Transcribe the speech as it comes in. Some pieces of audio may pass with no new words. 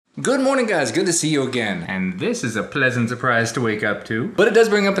Good morning, guys. Good to see you again. And this is a pleasant surprise to wake up to. But it does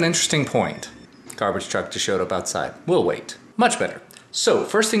bring up an interesting point. Garbage truck just showed up outside. We'll wait. Much better. So,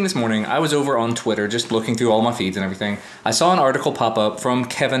 first thing this morning, I was over on Twitter just looking through all my feeds and everything. I saw an article pop up from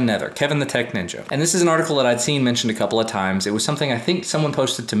Kevin Nether, Kevin the Tech Ninja. And this is an article that I'd seen mentioned a couple of times. It was something I think someone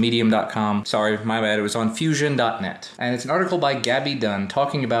posted to medium.com. Sorry, my bad. It was on fusion.net. And it's an article by Gabby Dunn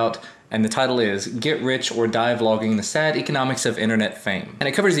talking about, and the title is, Get Rich or Die Vlogging, the Sad Economics of Internet Fame. And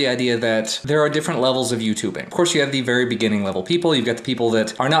it covers the idea that there are different levels of YouTubing. Of course, you have the very beginning level people. You've got the people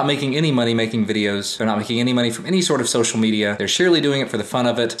that are not making any money making videos. They're not making any money from any sort of social media. They're sheerly doing it for the fun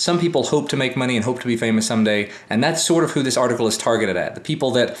of it. Some people hope to make money and hope to be famous someday. And that's sort of who this article is targeted at. The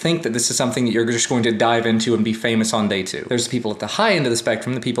people that think that this is something that you're just going to dive into and be famous on day two. There's the people at the high end of the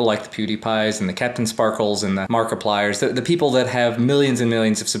spectrum, the people like the PewDiePies and the Captain Sparkles and the Markipliers, the people that have millions and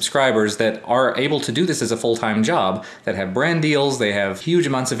millions of subscribers that are able to do this as a full-time job, that have brand deals, they have huge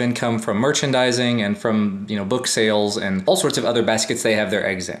amounts of income from merchandising and from, book sales and all sorts of other baskets they have their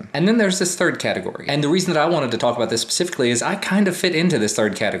eggs in. And then there's this third category. And the reason that I wanted to talk about this specifically is I kind of fit into this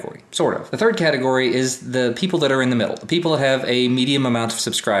third category, sort of. The third category is the people that are in the middle, the people that have a medium amount of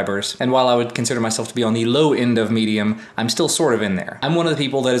subscribers. And while I would consider myself to be on the low end of medium, I'm still sort of in there. I'm one of the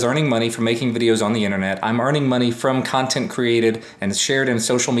people that is earning money from making videos on the internet. I'm earning money from content created and shared in a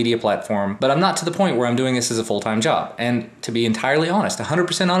social media platform. But I'm not to the point where I'm doing this as a full-time job. And to be entirely honest,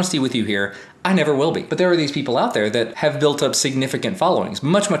 100% honesty with you here, I never will be. But there are these people out there that have built up significant followings,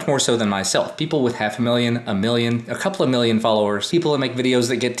 much more so than myself. People with 500,000, 1 million, a couple of million followers, people that make videos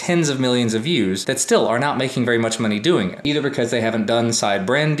that get tens of millions of views that still are not making very much money doing it. Either because they haven't done side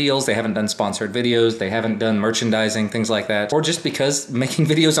brand deals, they haven't done sponsored videos, they haven't done merchandising, things like that, or just because making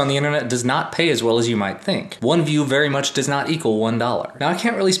videos on the internet does not pay as well as you might think. One view very much does not equal $1. Now, I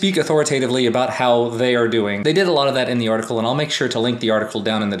can't really speak authoritatively about how they are doing. They did a lot of that in the article, and I'll make sure to link the article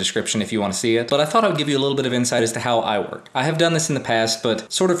down in the description if you want to see it. But I thought I would give you a little bit of insight as to how I work. I have done this in the past, but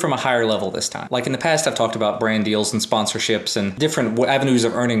sort of from a higher level this time. Like in the past, I've talked about brand deals and sponsorships and different avenues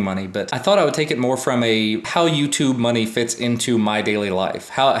of earning money, but I thought I would take it more from a how YouTube money fits into my daily life.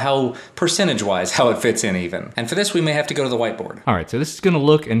 How percentage-wise, how it fits in even. And for this, we may have to go to the whiteboard. All right, so this is going to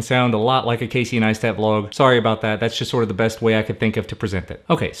look and sound a lot like a Casey Neistat vlog. Sorry about that. That's just sort of the best way I could think of to present it.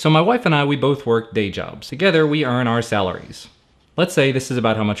 Okay, so my wife and I, we both work day jobs. Together, we earn our salaries. Let's say this is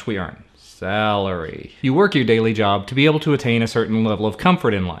about how much we earn. Salary. You work your daily job to be able to attain a certain level of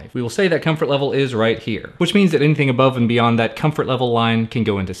comfort in life. We will say that comfort level is right here, which means that anything above and beyond that comfort level line can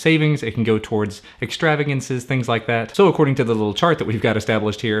go into savings, it can go towards extravagances, things like that. So according to the little chart that we've got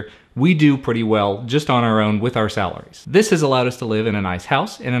established here, we do pretty well just on our own with our salaries. This has allowed us to live in a nice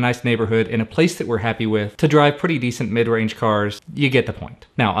house, in a nice neighborhood, in a place that we're happy with, to drive pretty decent mid-range cars. You get the point.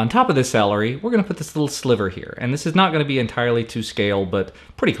 Now, on top of this salary, we're gonna put this little sliver here, and this is not gonna be entirely to scale, but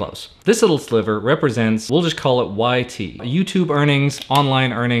pretty close. This little sliver represents, we'll just call it YT. YouTube earnings,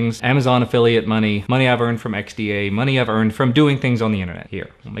 online earnings, Amazon affiliate money, money I've earned from XDA, money I've earned from doing things on the internet. Here,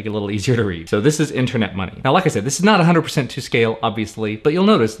 I'll make it a little easier to read. So this is internet money. Now, like I said, this is not 100% to scale, obviously, but you'll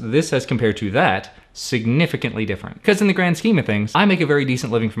notice this as compared to that, significantly different. Because in the grand scheme of things, I make a very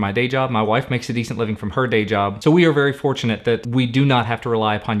decent living from my day job, my wife makes a decent living from her day job, so we are very fortunate that we do not have to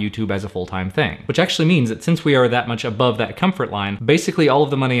rely upon YouTube as a full-time thing. Which actually means that since we are that much above that comfort line, basically all of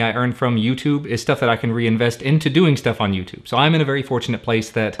the money I earn from YouTube is stuff that I can reinvest into doing stuff on YouTube. So I'm in a very fortunate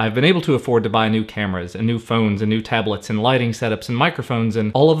place that I've been able to afford to buy new cameras and new phones and new tablets and lighting setups and microphones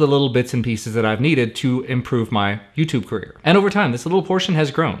and all of the little bits and pieces that I've needed to improve my YouTube career. And over time, this little portion has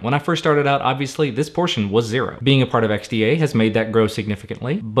grown. When I first started out, obviously, this portion was zero. Being a part of XDA has made that grow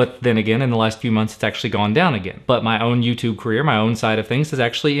significantly, but then again, in the last few months, it's actually gone down again. But my own YouTube career, my own side of things, has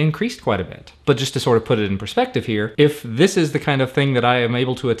actually increased quite a bit. But just to sort of put it in perspective here, if this is the kind of thing that I am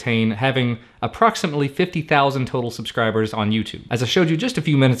able to attain having approximately 50,000 total subscribers on YouTube. As I showed you just a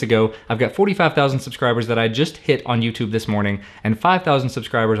few minutes ago, I've got 45,000 subscribers that I just hit on YouTube this morning and 5,000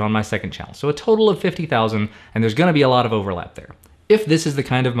 subscribers on my second channel. So a total of 50,000, and there's gonna be a lot of overlap there. If this is the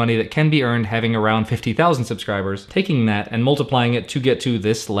kind of money that can be earned having around 50,000 subscribers, taking that and multiplying it to get to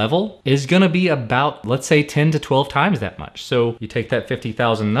this level is gonna be about, let's say, 10 to 12 times that much. So you take that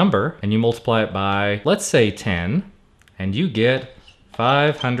 50,000 number and you multiply it by, let's say 10, and you get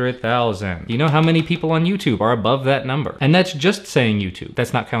 500,000. You know how many people on YouTube are above that number? And that's just saying YouTube.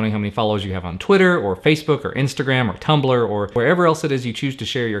 That's not counting how many followers you have on Twitter or Facebook or Instagram or Tumblr or wherever else it is you choose to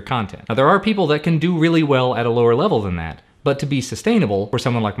share your content. Now, there are people that can do really well at a lower level than that. But to be sustainable for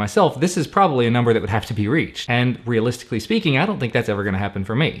someone like myself, this is probably a number that would have to be reached. And realistically speaking, I don't think that's ever gonna happen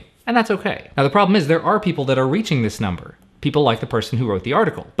for me. And that's okay. Now the problem is there are people that are reaching this number. People like the person who wrote the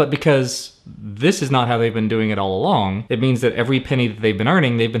article. But because this is not how they've been doing it all along, it means that every penny that they've been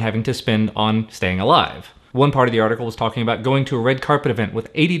earning, they've been having to spend on staying alive. One part of the article was talking about going to a red carpet event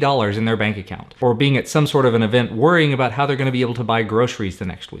with $80 in their bank account, or being at some sort of an event worrying about how they're going to be able to buy groceries the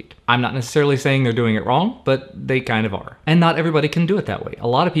next week. I'm not necessarily saying they're doing it wrong, but they kind of are. And not everybody can do it that way. A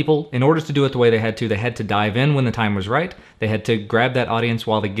lot of people, in order to do it the way they had to dive in when the time was right. They had to grab that audience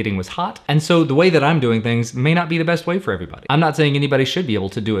while the getting was hot. And so the way that I'm doing things may not be the best way for everybody. I'm not saying anybody should be able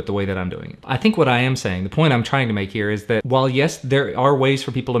to do it the way that I'm doing it. I think what I am saying, the point I'm trying to make here is that while yes, there are ways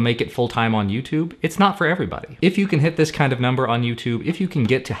for people to make it full-time on YouTube, it's not for everybody. If you can hit this kind of number on YouTube, if you can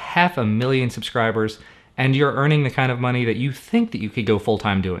get to 500,000 subscribers, and you're earning the kind of money that you think that you could go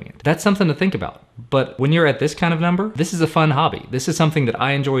full-time doing it, that's something to think about. But when you're at this kind of number, this is a fun hobby. This is something that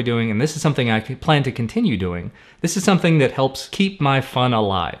I enjoy doing, and this is something I plan to continue doing. This is something that helps keep my fun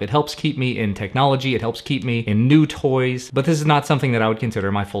alive. It helps keep me in technology, it helps keep me in new toys, but this is not something that I would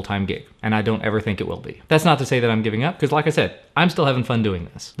consider my full-time gig, and I don't ever think it will be. That's not to say that I'm giving up, because like I said, I'm still having fun doing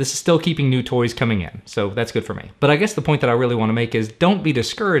this. This is still keeping new toys coming in, so that's good for me. But I guess the point that I really want to make is don't be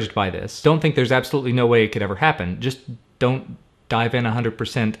discouraged by this. Don't think there's absolutely no way it could ever happen. Just don't dive in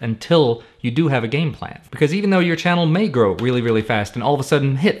 100% until you do have a game plan. Because even though your channel may grow really, really fast and all of a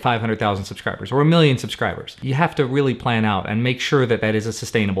sudden hit 500,000 subscribers or 1 million subscribers, you have to really plan out and make sure that that is a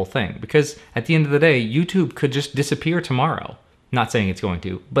sustainable thing. Because at the end of the day, YouTube could just disappear tomorrow. Not saying it's going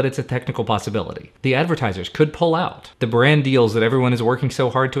to, but it's a technical possibility. The advertisers could pull out. The brand deals that everyone is working so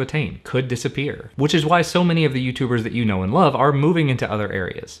hard to attain could disappear, which is why so many of the YouTubers that you know and love are moving into other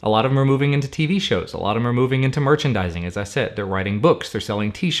areas. A lot of them are moving into TV shows. A lot of them are moving into merchandising, as I said. They're writing books, they're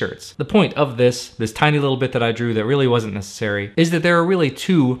selling t-shirts. The point of this tiny little bit that I drew that really wasn't necessary, is that there are really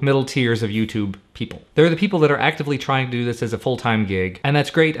two middle tiers of YouTube people. There are the people that are actively trying to do this as a full-time gig, and that's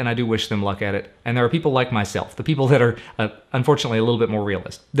great, and I do wish them luck at it. And there are people like myself, the people that are unfortunately a little bit more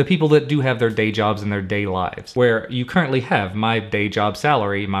realist. The people that do have their day jobs and their day lives, where you currently have my day job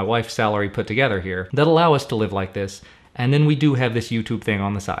salary, my wife's salary put together here, that allow us to live like this. And then we do have this YouTube thing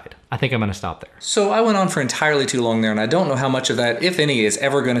on the side. I think I'm going to stop there. So I went on for entirely too long there, and I don't know how much of that, if any, is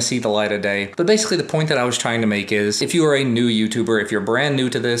ever going to see the light of day. But basically the point that I was trying to make is, if you are a new YouTuber, if you're brand new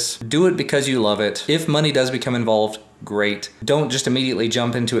to this, do it because you love it. If money does become involved, great. Don't just immediately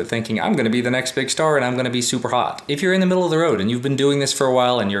jump into it thinking, I'm going to be the next big star and I'm going to be super hot. If you're in the middle of the road and you've been doing this for a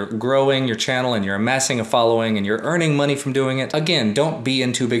while and you're growing your channel and you're amassing a following and you're earning money from doing it, again, don't be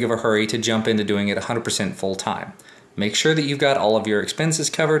in too big of a hurry to jump into doing it 100% full time. Make sure that you've got all of your expenses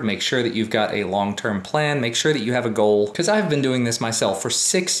covered, make sure that you've got a long-term plan, make sure that you have a goal, because I've been doing this myself for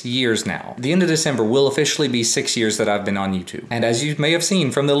 6 years now. The end of December will officially be 6 years that I've been on YouTube. And as you may have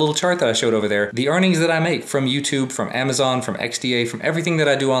seen from the little chart that I showed over there, the earnings that I make from YouTube, from Amazon, from XDA, from everything that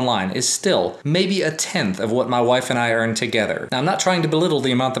I do online is still maybe 1/10 of what my wife and I earn together. Now, I'm not trying to belittle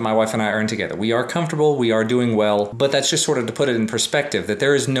the amount that my wife and I earn together. We are comfortable, we are doing well, but that's just sort of to put it in perspective that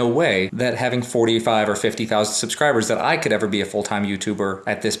there is no way that having 45 or 50,000 subscribers that I could ever be a full-time YouTuber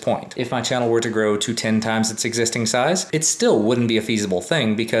at this point. If my channel were to grow to 10 times its existing size, it still wouldn't be a feasible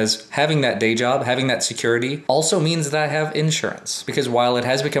thing, because having that day job, having that security, also means that I have insurance. Because while it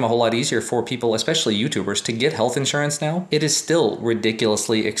has become a whole lot easier for people, especially YouTubers, to get health insurance now, it is still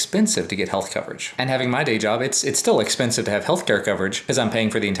ridiculously expensive to get health coverage. And having my day job, it's still expensive to have healthcare coverage because I'm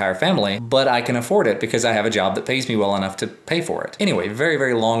paying for the entire family, but I can afford it because I have a job that pays me well enough to pay for it. Anyway, very,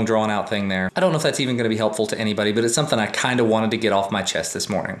 very long drawn out thing there. I don't know if that's even going to be helpful to anybody, but it's something I kind of wanted to get off my chest this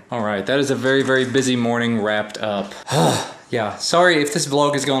morning. All right, that is a very, very busy morning wrapped up. Yeah, sorry if this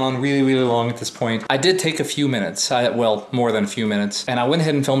vlog has gone on really, really long at this point. I did take a few minutes, well, more than a few minutes, and I went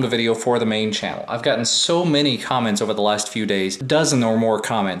ahead and filmed a video for the main channel. I've gotten so many comments over the last few days, dozen or more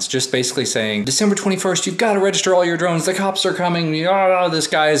comments, just basically saying, December 21st, you've got to register all your drones, the cops are coming, the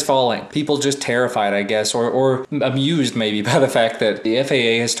sky is falling. People just terrified, I guess, or amused maybe by the fact that the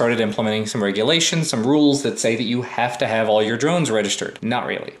FAA has started implementing some regulations, some rules that say that you have to have all your drones registered. Not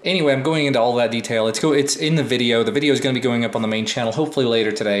really. Anyway, I'm going into all that detail. It's in the video. The video is going to be going up on the main channel hopefully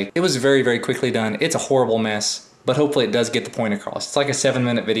later today. It was very, very quickly done. It's a horrible mess, but hopefully it does get the point across. It's like a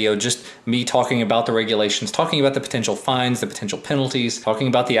 7-minute video, just me talking about the regulations, talking about the potential fines, the potential penalties, talking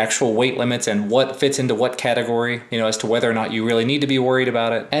about the actual weight limits and what fits into what category, as to whether or not you really need to be worried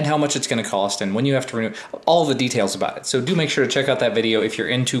about it, and how much it's going to cost, and when you have to renew, all the details about it. So do make sure to check out that video if you're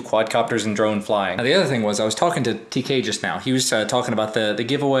into quadcopters and drone flying. Now, the other thing was, I was talking to TK just now. He was talking about the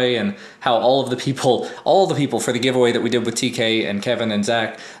giveaway and how all the people for the giveaway that we did with TK and Kevin and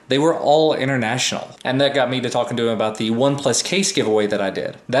Zach, they were all international. And that got me to talking talking to him about the OnePlus case giveaway that I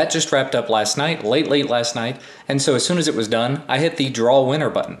did. That just wrapped up last night, late last night, and so as soon as it was done, I hit the draw winner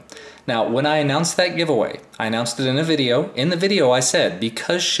button. Now, when I announced that giveaway, I announced it in a video. In the video, I said,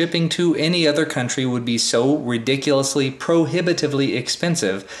 because shipping to any other country would be so ridiculously, prohibitively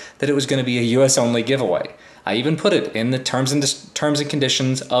expensive, that it was going to be a US-only giveaway. I even put it in the terms and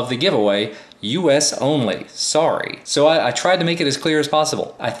conditions of the giveaway, US only, sorry. So I tried to make it as clear as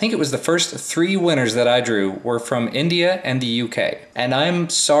possible. I think it was the first 3 winners that I drew were from India and the UK. And I'm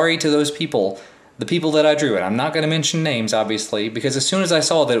sorry to those people, the people that I drew, and I'm not going to mention names, obviously, because as soon as I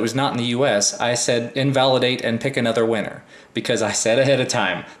saw that it was not in the US, I said invalidate and pick another winner. Because I said ahead of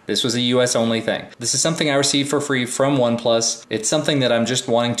time, this was a US only thing. This is something I received for free from OnePlus. It's something that I'm just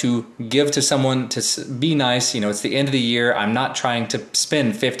wanting to give to someone to be nice. You know, it's the end of the year. I'm not trying to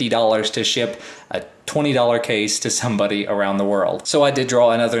spend $50 to ship a $20 case to somebody around the world. So I did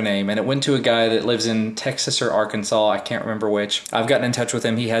draw another name, and it went to a guy that lives in Texas or Arkansas. I can't remember which. I've gotten in touch with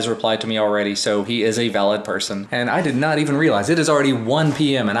him. He has replied to me already, so he is a valid person. And I did not even realize it is already 1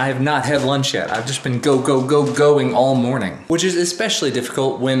 p.m. and I have not had lunch yet. I've just been going all morning, which is especially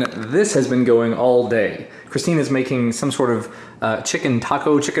difficult when this has been going all day. Christina's making some sort of chicken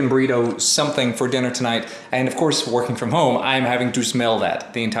taco, chicken burrito, something for dinner tonight. And of course, working from home, I'm having to smell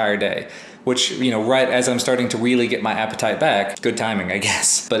that the entire day. Which, you know, right as I'm starting to really get my appetite back, good timing, I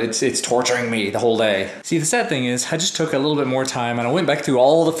guess. But it's torturing me the whole day. See, the sad thing is, I just took a little bit more time and I went back through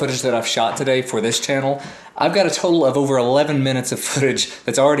all the footage that I've shot today for this channel. I've got a total of over 11 minutes of footage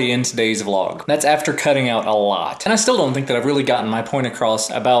that's already in today's vlog. That's after cutting out a lot. And I still don't think that I've really gotten my point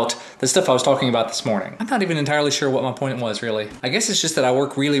across about the stuff I was talking about this morning. I'm not even entirely sure what my point was, really. I guess it's just that I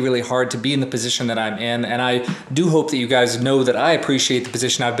work really hard to be in the position that I'm in, and I do hope that you guys know that I appreciate the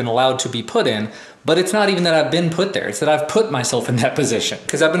position I've been allowed to be put in. But it's not even that I've been put there, it's that I've put myself in that position.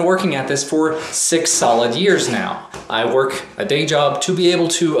 Because I've been working at this for 6 solid years now. I work a day job to be able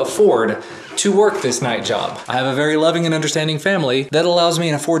to afford to work this night job. I have a very loving and understanding family that allows me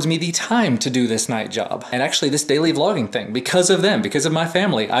and affords me the time to do this night job. And actually this daily vlogging thing, because of them, because of my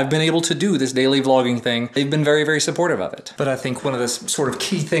family, I've been able to do this daily vlogging thing. They've been very supportive of it. But I think one of the sort of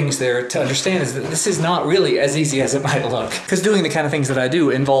key things there to understand is that this is not really as easy as it might look. Because doing the kind of things that I do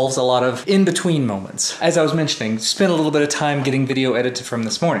involves a lot of in-between moments. As I was mentioning, spent a little bit of time getting video edited from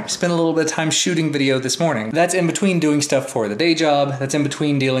this morning. Spent a little bit of time shooting video this morning. That's in between doing stuff for the day job. That's in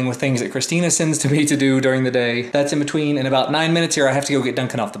between dealing with things that Christina sends to me to do during the day. That's in between. In about 9 minutes here, I have to go get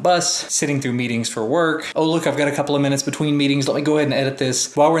Duncan off the bus, sitting through meetings for work. Oh, look, I've got a couple of minutes between meetings. Let me go ahead and edit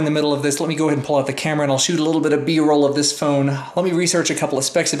this. While we're in the middle of this, let me go ahead and pull out the camera and I'll shoot a little bit of B-roll of this phone. Let me research a couple of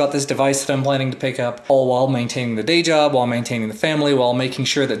specs about this device that I'm planning to pick up, all while maintaining the day job, while maintaining the family, while making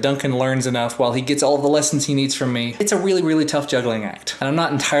sure that Duncan learns enough, while he gets all the lessons he needs from me. It's a really tough juggling act. And I'm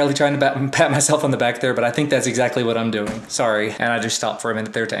not entirely trying to pat myself on the back there, but I think that's exactly what I'm doing. Sorry. And I just stopped for a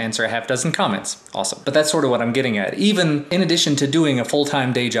minute there to answer a half dozen comments. Awesome. But that's sort of what I'm getting at. Even in addition to doing a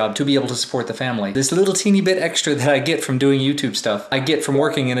full-time day job to be able to support the family, this little teeny bit extra that I get from doing YouTube stuff, I get from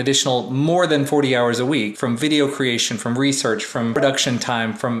working an additional more than 40 hours a week, from video creation, from research, from production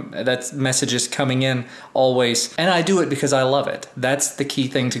time, from that's messages coming in always. And I do it because I love it. That's the key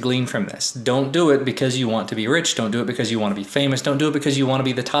thing to glean from this. Don't do it because you want to be rich. Don't do it because you want to be famous. Don't do it because you want to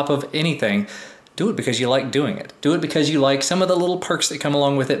be the top of anything. Do it because you like doing it. Do it because you like some of the little perks that come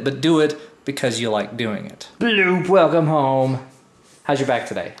along with it, but do it because you like doing it. Bloop, welcome home. How's your back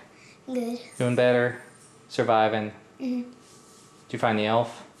today? Good. Doing better? Surviving? Mm-hmm. Did you find the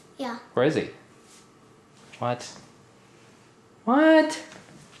elf? Yeah. Where is he? What? What?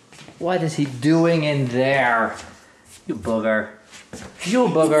 What is he doing in there? You booger. You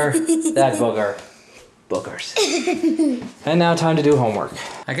booger. That booger. Boogers. And now time to do homework.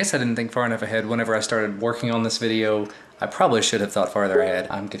 I guess I didn't think far enough ahead whenever I started working on this video. I probably should have thought farther ahead.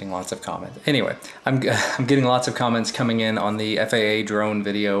 I'm getting lots of comments. Anyway, I'm getting lots of comments coming in on the FAA drone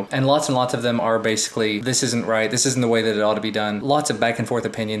video, and lots of them are basically, this isn't right, this isn't the way that it ought to be done. Lots of back and forth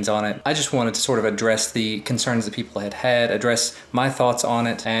opinions on it. I just wanted to sort of address the concerns that people had, address my thoughts on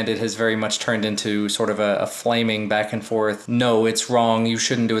it, and it has very much turned into sort of a flaming back and forth. No, it's wrong, you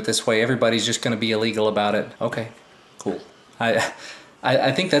shouldn't do it this way, everybody's just gonna be illegal about it. Okay, cool.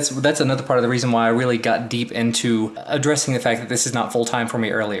 I think that's another part of the reason why I really got deep into addressing the fact that this is not full-time for me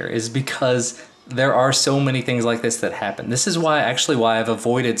earlier, is because There are so many things like this that happen. This is why I've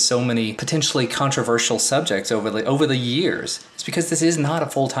avoided so many potentially controversial subjects over the years. It's because this is not a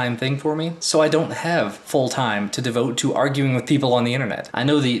full-time thing for me, so I don't have full time to devote to arguing with people on the internet. I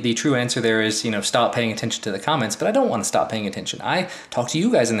know the true answer there is, stop paying attention to the comments, but I don't want to stop paying attention. I talk to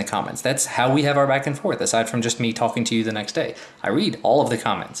you guys in the comments. That's how we have our back and forth, aside from just me talking to you the next day. I read all of the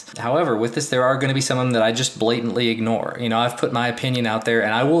comments. However, with this, there are going to be some of them that I just blatantly ignore. I've put my opinion out there,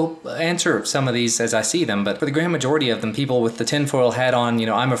 and I will answer some of these as I see them, but for the grand majority of them, people with the tinfoil hat on,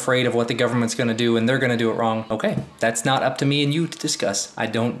 I'm afraid of what the government's going to do, and they're going to do it wrong. Okay, that's not up to me and you to discuss. I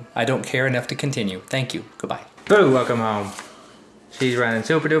don't care enough to continue. Thank you. Goodbye. Boo, welcome home. She's running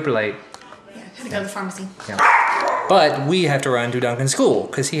super duper late. Yeah, had to go to the pharmacy. Yeah. But we have to run to Duncan's school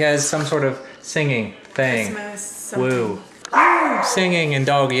because he has some sort of singing thing. Christmas something. Woo. Singing and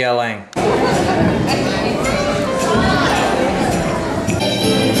dog yelling.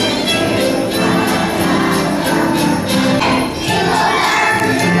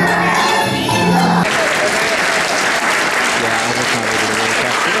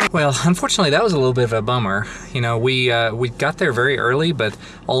 Well, unfortunately, that was a little bit of a bummer. We got there very early, but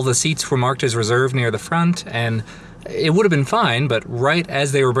all the seats were marked as reserved near the front, and it would have been fine, but right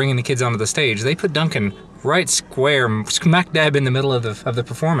as they were bringing the kids onto the stage, they put Duncan right smack dab in the middle of the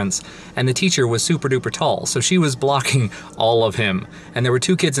performance, and the teacher was super duper tall, so she was blocking all of him, and there were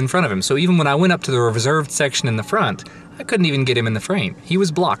 2 kids in front of him, so even when I went up to the reserved section in the front, I couldn't even get him in the frame. He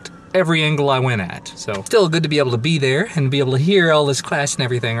was blocked every angle I went at. So still good to be able to be there and be able to hear all this class and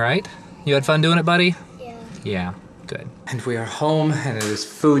everything, right? You had fun doing it, buddy? Yeah. Yeah, good. And we are home, and it is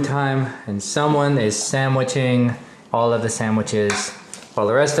food time, and someone is sandwiching all of the sandwiches while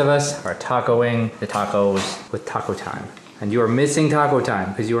the rest of us are tacoing the tacos with taco time. And you are missing taco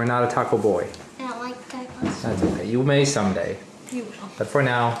time because you are not a taco boy. I don't like tacos. That's okay. You may someday. You will. But for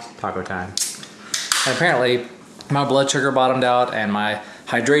now, taco time. And apparently, my blood sugar bottomed out and my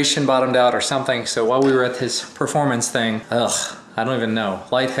hydration bottomed out or something. So while we were at this performance thing, I don't even know.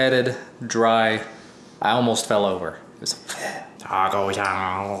 Lightheaded, dry. I almost fell over. It was taco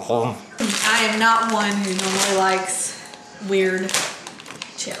time. I am not one who normally likes weird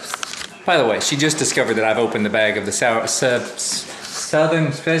chips. By the way, she just discovered that I've opened the bag of the Southern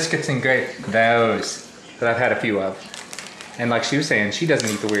biscuits and gravy. Those that I've had a few of. And like she was saying, she doesn't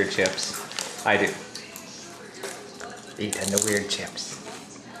eat the weird chips. I do. Eating the weird chips.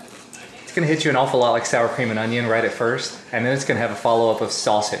 It's gonna hit you an awful lot like sour cream and onion right at first, and then it's gonna have a follow-up of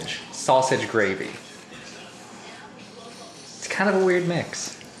sausage gravy. It's kind of a weird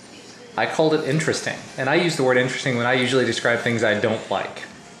mix. I called it interesting, and I use the word interesting when I usually describe things I don't like.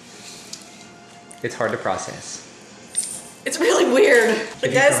 It's hard to process. It's really weird.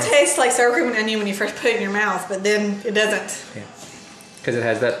 It does taste like sour cream and onion when you first put it in your mouth, but then it doesn't. Yeah, because it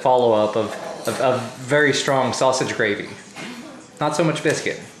has that follow-up of very strong sausage gravy. Not so much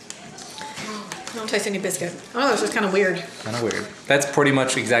biscuit. I don't taste any biscuit. Oh, it's just kind of weird. Kind of weird. That's pretty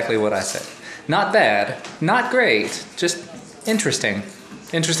much exactly what I said. Not bad, not great, just interesting.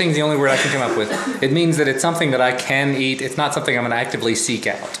 Interesting is the only word I can come up with. It means that it's something that I can eat. It's not something I'm going to actively seek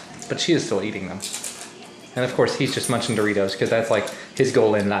out. But she is still eating them. And of course, he's just munching Doritos because that's like his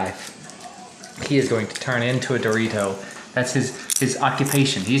goal in life. He is going to turn into a Dorito. That's his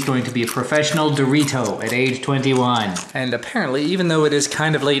occupation. He's going to be a professional Dorito at age 21. And apparently, even though it is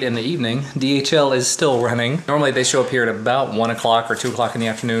kind of late in the evening, DHL is still running. Normally they show up here at about 1 o'clock or 2 o'clock in the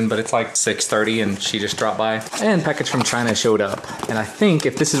afternoon, but it's like 6:30 and she just dropped by. And package from China showed up. And I think,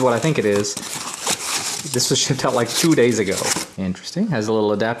 if this is what I think it is, this was shipped out like 2 days ago. Interesting, has a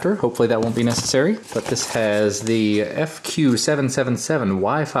little adapter. Hopefully that won't be necessary. But this has the FQ777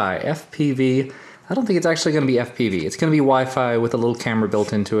 Wi-Fi FPV. I don't think it's actually going to be FPV. It's going to be Wi-Fi with a little camera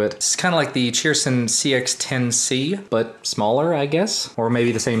built into it. It's kind of like the Cheerson CX10C, but smaller, I guess, or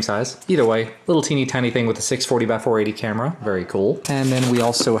maybe the same size. Either way, little teeny tiny thing with a 640x480 camera. Very cool. And then we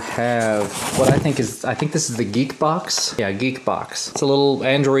also have what I think this is the Geekbox. Yeah, Geekbox. It's a little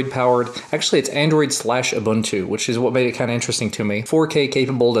Android powered. Actually, it's Android / Ubuntu, which is what made it kind of interesting to me. 4K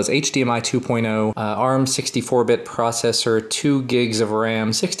capable, does HDMI 2.0, ARM 64-bit processor, 2 gigs of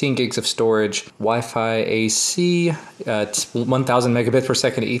RAM, 16 gigs of storage, Wi-Fi AC, 1000 megabits per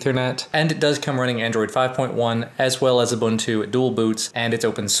second Ethernet, and it does come running Android 5.1 as well as Ubuntu. It dual boots, and it's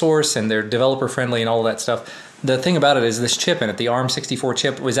open source, and they're developer friendly and all of that stuff. The thing about it is this chip in it, the ARM64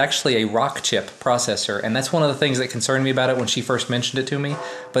 chip, was actually a Rockchip processor, and that's one of the things that concerned me about it when she first mentioned it to me.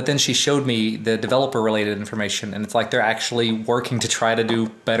 But then she showed me the developer-related information, and it's like they're actually working to try to do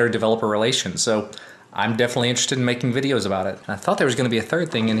better developer relations. So I'm definitely interested in making videos about it. I thought there was gonna be a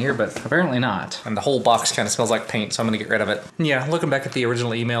third thing in here, but apparently not. And the whole box kind of smells like paint, so I'm gonna get rid of it. Yeah, looking back at the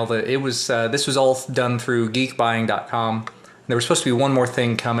original email, this was all done through geekbuying.com. There was supposed to be one more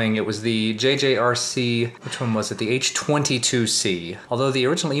thing coming. It was the JJRC, which one was it? The H22C. Although the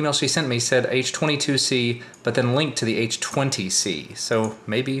original email she sent me said H22C, but then linked to the H20C. So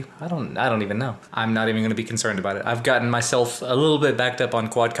maybe, I don't even know. I'm not even gonna be concerned about it. I've gotten myself a little bit backed up on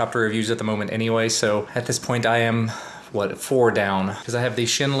quadcopter reviews at the moment anyway, so at this point I am, what, 4 down. Because I have the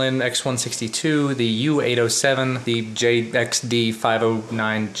Shinlin X162, the U807, the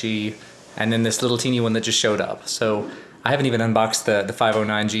JXD509G, and then this little teeny one that just showed up. So I haven't even unboxed the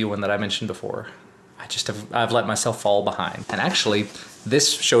 509G one that I mentioned before. I've let myself fall behind. And actually,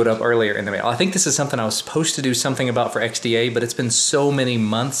 this showed up earlier in the mail. I think this is something I was supposed to do something about for XDA, but it's been so many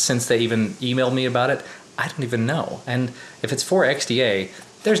months since they even emailed me about it, I don't even know. And if it's for XDA,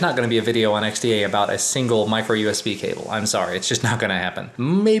 there's not gonna be a video on XDA about a single micro USB cable. I'm sorry, it's just not gonna happen.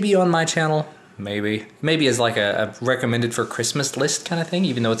 Maybe on my channel, maybe. Maybe as like a recommended for Christmas list kind of thing,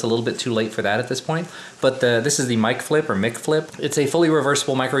 even though it's a little bit too late for that at this point. But this is the Mic Flip or Mic Flip. It's a fully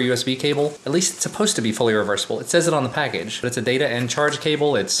reversible micro USB cable. At least it's supposed to be fully reversible. It says it on the package, but it's a data and charge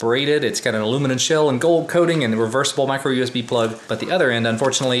cable. It's braided, it's got an aluminum shell and gold coating and a reversible micro USB plug. But the other end,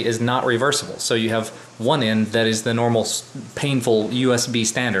 unfortunately, is not reversible. So you have one end that is the normal painful USB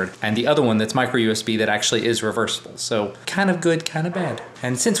standard, and the other one that's micro USB that actually is reversible. So kind of good, kind of bad.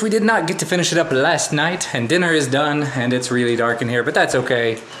 And since we did not get to finish it up last night, and dinner is done, and it's really dark in here, but that's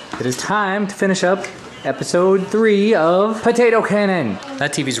okay. It is time to finish up episode 3 of Potato Cannon.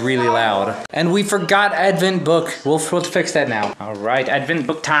 That TV's really loud. And we forgot Advent Book. We'll fix that now. All right, Advent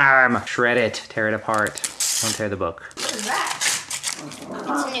Book time. Shred it, tear it apart. Don't tear the book. What is that?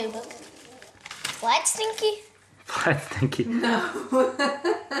 It's a new book. Flat Stinky? Flat Stinky. No.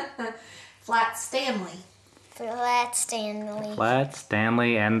 Flat Stanley. Flat Stanley. Flat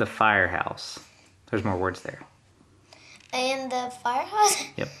Stanley and the Firehouse. There's more words there. And the Firehouse?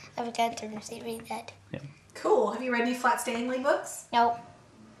 Yep. I forgot to read that. Yep. Cool. Have you read any Flat Stanley books? Nope.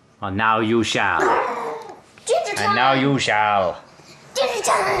 Well, now you shall. Ginger time! And now you shall. Dinner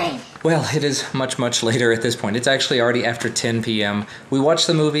time! Well, it is much, much later at this point. It's actually already after 10 p.m. We watched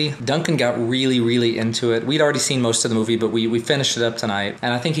the movie. Duncan got really, really into it. We'd already seen most of the movie, but we finished it up tonight.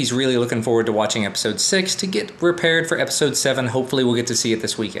 And I think he's really looking forward to watching episode 6 to get prepared for episode 7. Hopefully we'll get to see it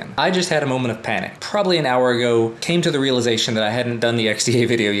this weekend. I just had a moment of panic. Probably an hour ago, came to the realization that I hadn't done the XDA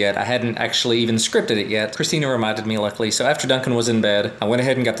video yet. I hadn't actually even scripted it yet. Christina reminded me, luckily. So after Duncan was in bed, I went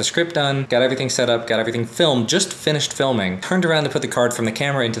ahead and got the script done, got everything set up, got everything filmed, just finished filming, turned around to put the card from the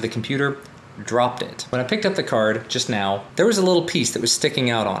camera into the computer, dropped it. When I picked up the card just now, there was a little piece that was sticking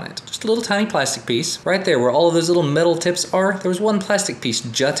out on it. Just a little tiny plastic piece. Right there where all of those little metal tips are, there was one plastic piece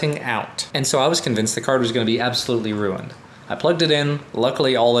jutting out. And so I was convinced the card was going to be absolutely ruined. I plugged it in.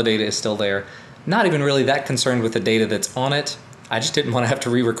 Luckily, all the data is still there. Not even really that concerned with the data that's on it. I just didn't want to have to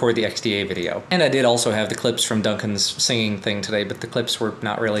re-record the XDA video. And I did also have the clips from Duncan's singing thing today, but the clips were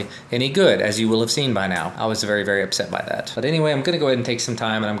not really any good, as you will have seen by now. I was very, very upset by that. But anyway, I'm going to go ahead and take some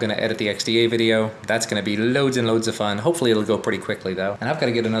time and I'm going to edit the XDA video. That's going to be loads and loads of fun. Hopefully it'll go pretty quickly though. And I've got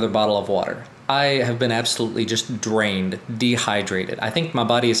to get another bottle of water. I have been absolutely just drained, dehydrated. I think my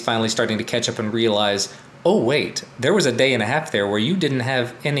body is finally starting to catch up and realize, oh wait, there was a day and a half there where you didn't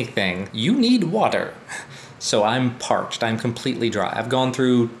have anything. You need water. So I'm parched. I'm completely dry. I've gone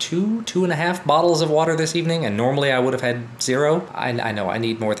through two and a half bottles of water this evening, and normally I would have had 0. I know I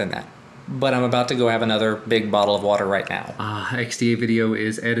need more than that. But I'm about to go have another big bottle of water right now. XDA video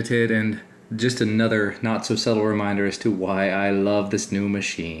is edited, and just another not so subtle reminder as to why I love this new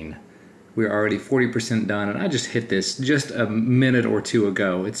machine. We're already 40% done, and I just hit this just a minute or 2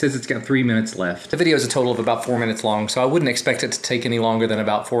 ago. It says it's got 3 minutes left. The video is a total of about 4 minutes long, so I wouldn't expect it to take any longer than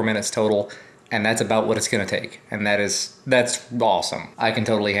about 4 minutes total. And that's about what it's gonna take. And that's awesome. I can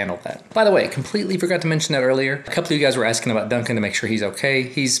totally handle that. By the way, completely forgot to mention that earlier. A couple of you guys were asking about Duncan to make sure he's okay.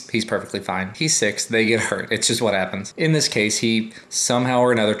 He's perfectly fine. He's 6, they get hurt. It's just what happens. In this case, he somehow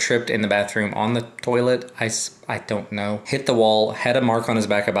or another tripped in the bathroom on the toilet. I don't know. Hit the wall, had a mark on his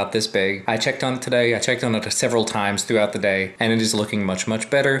back about this big. I checked on it today. I checked on it several times throughout the day, and it is looking much, much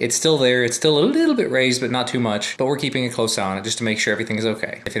better. It's still there. It's still a little bit raised, but not too much. But we're keeping a close eye on it just to make sure everything is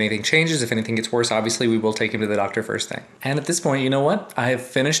okay. If anything changes, if anything gets worse, obviously we will take him to the doctor first thing. And at this point, you know what? I have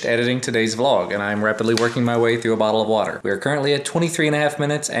finished editing today's vlog, and I'm rapidly working my way through a bottle of water. We are currently at 23.5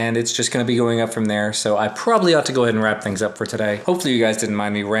 minutes, and it's just gonna be going up from there, so I probably ought to go ahead and wrap things up for today. Hopefully you guys didn't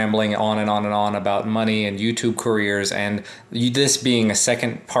mind me rambling on and on and on about money and YouTube careers, and this being a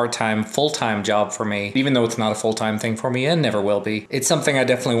second part-time, full-time job for me, even though it's not a full-time thing for me and never will be, it's something I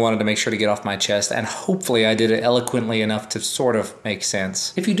definitely wanted to make sure to get off my chest, and hopefully I did it eloquently enough to sort of make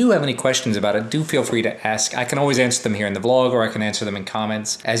sense. If you do have any questions about it, do feel free to ask. I can always answer them here in the vlog, or I can answer them in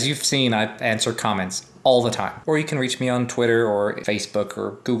comments. As you've seen, I answer comments all the time. Or you can reach me on Twitter or Facebook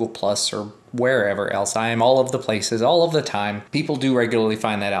or Google Plus or wherever else. I am all of the places, all of the time. People do regularly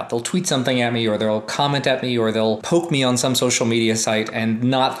find that out. They'll tweet something at me, or they'll comment at me, or they'll poke me on some social media site and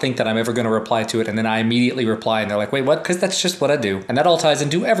not think that I'm ever going to reply to it, and then I immediately reply and they're like, wait, what? Because that's just what I do. And that all ties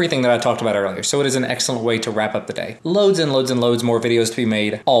into everything that I talked about earlier. So it is an excellent way to wrap up the day. Loads and loads and loads more videos to be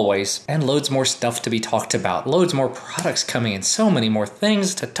made, always. And loads more stuff to be talked about. Loads more products coming in. So many more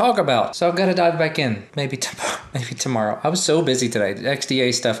things to talk about. So I've got to dive back in. Maybe tomorrow. I was so busy today. The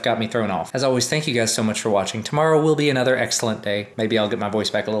XDA stuff got me thrown off. As always, thank you guys so much for watching. Tomorrow will be another excellent day. Maybe I'll get my voice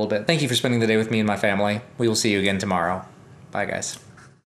back a little bit. Thank you for spending the day with me and my family. We will see you again tomorrow. Bye, guys.